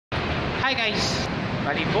Hi guys!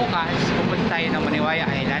 Bali bukas, pupunta tayo ng Maniwaya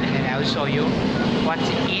Island and I will show you what's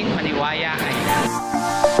in Maniwaya Island.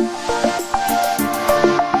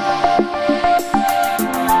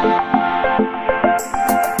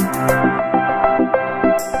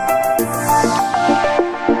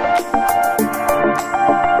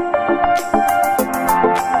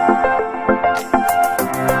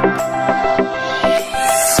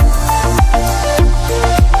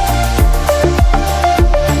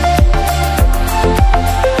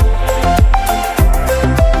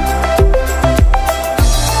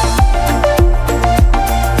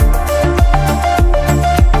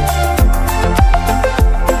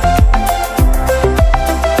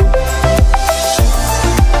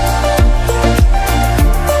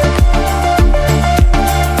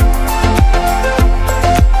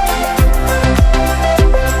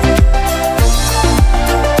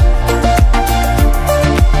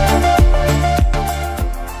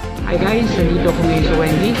 Hi guys, nandito ko ngayon sa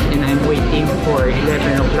Wendy's and I'm waiting for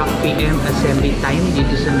 11 o'clock PM assembly time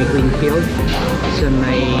dito sa may Greenfield sa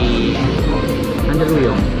may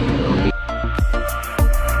Mandaluyong.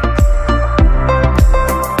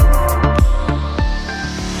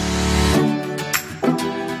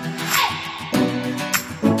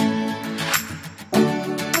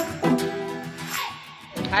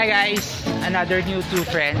 Hi guys, another new two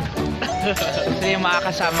friend. So yung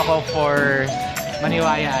makakasama ko for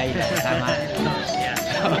Maniwaya Island, tama? Yeah.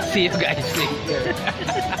 So, see you guys later.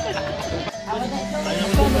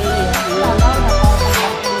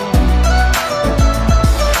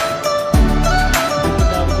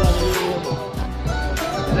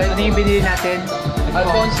 So, ito yung binili natin.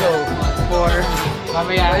 Alfonso. For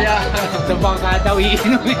mamaya. Sa bangka daw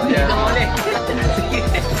iinumin dito ulit. Sige.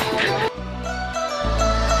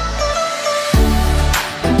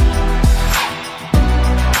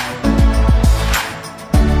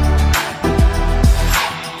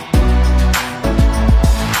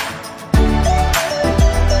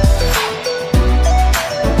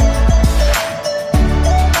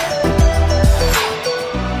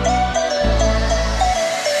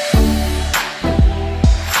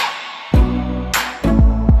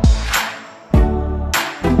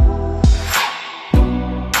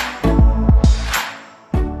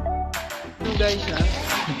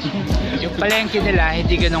 Yung palengke nila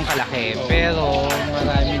hindi ganun kalaki pero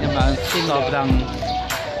marami naman, sobrang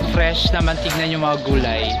fresh naman. Tignan yung mga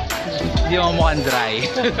gulay, hindi mo mukhang dry.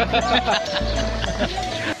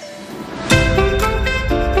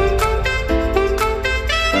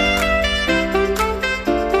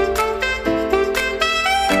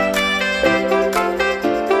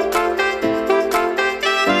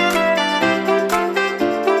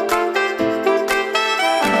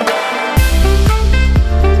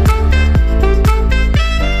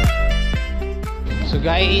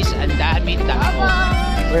 Guys, ang dami tao.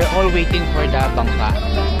 We're all waiting for the bangka.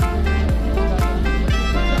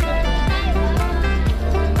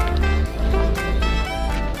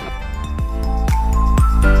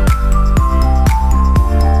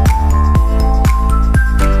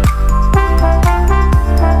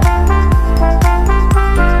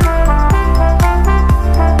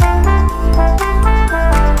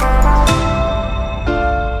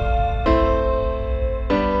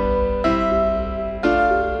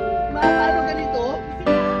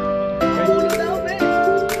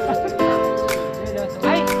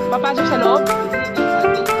 Papasok sa loob?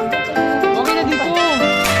 Okay na dito.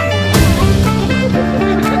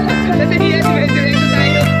 Natahiyan, diretso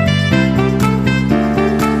tayo.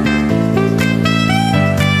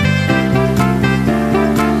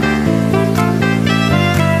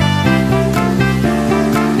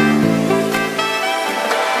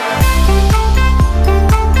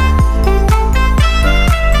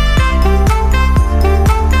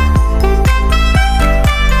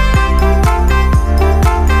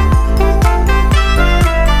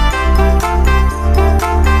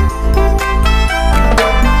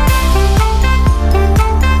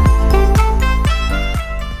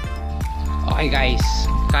 Okay guys,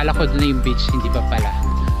 kala ko doon na yung beach, hindi pa pala.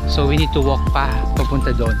 So we need to walk pa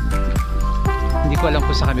papunta doon. Hindi ko alam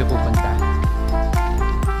kung saan kami pupunta.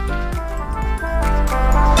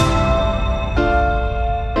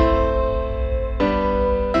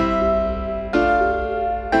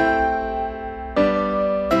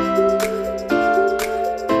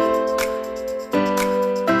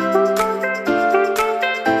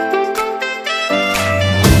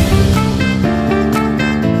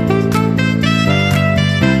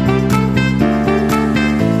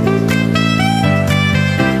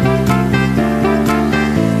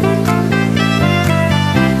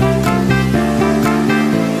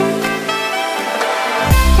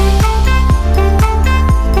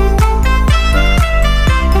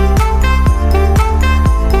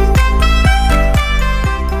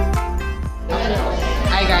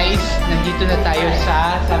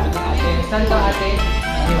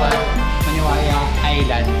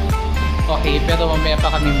 Okay, pero mamaya pa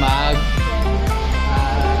kami mag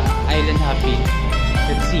island hopping.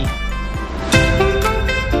 Let's see.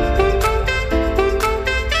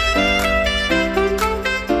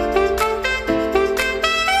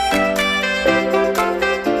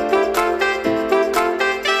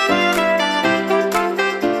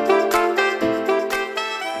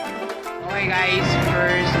 Okay guys,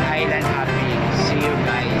 first island hopping. See you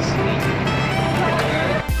guys later.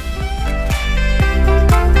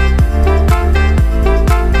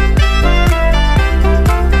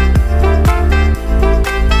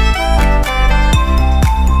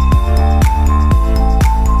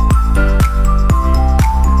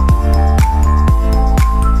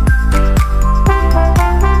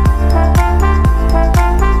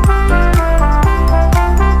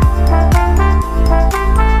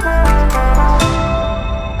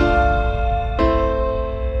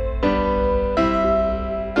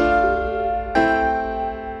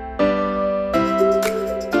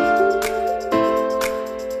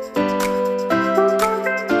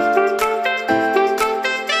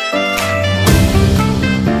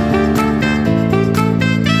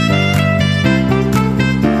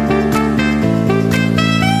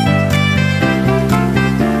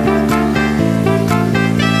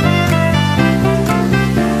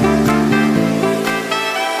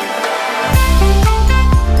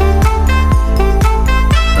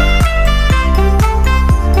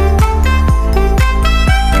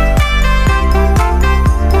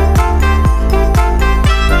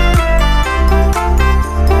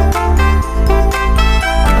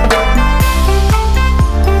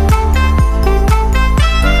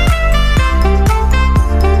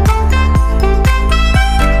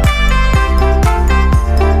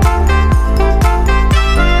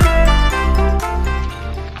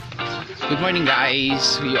 Good morning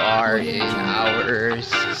guys, we are in our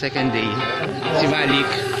second day. Si Malik,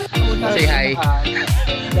 say hi.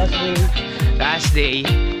 Last day.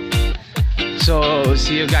 So,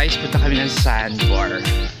 see you guys, punta kami ng sandbar.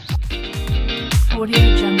 Audio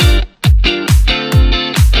Jungle.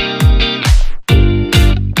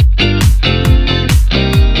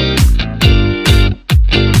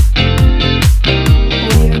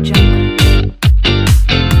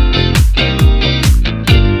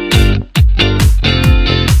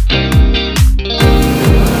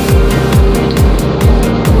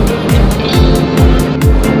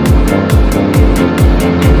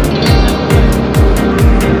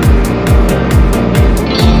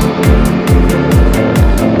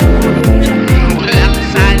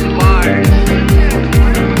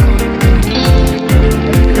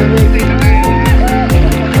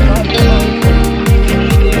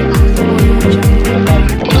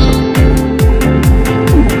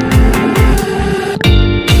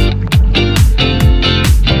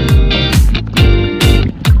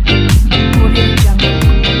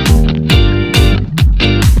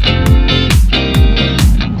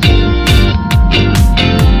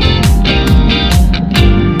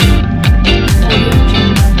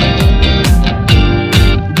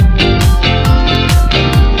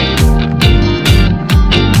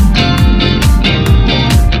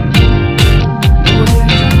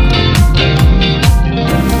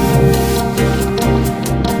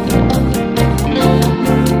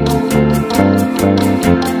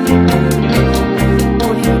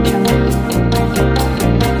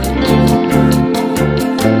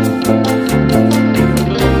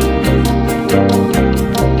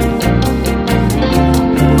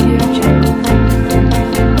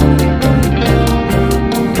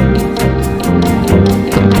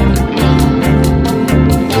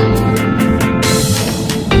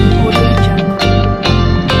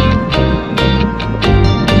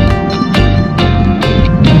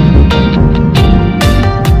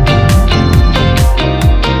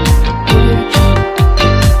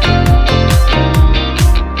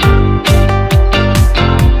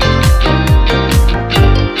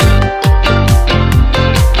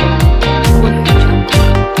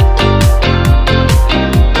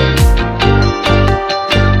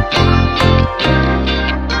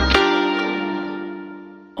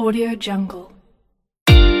 Audio Jungle.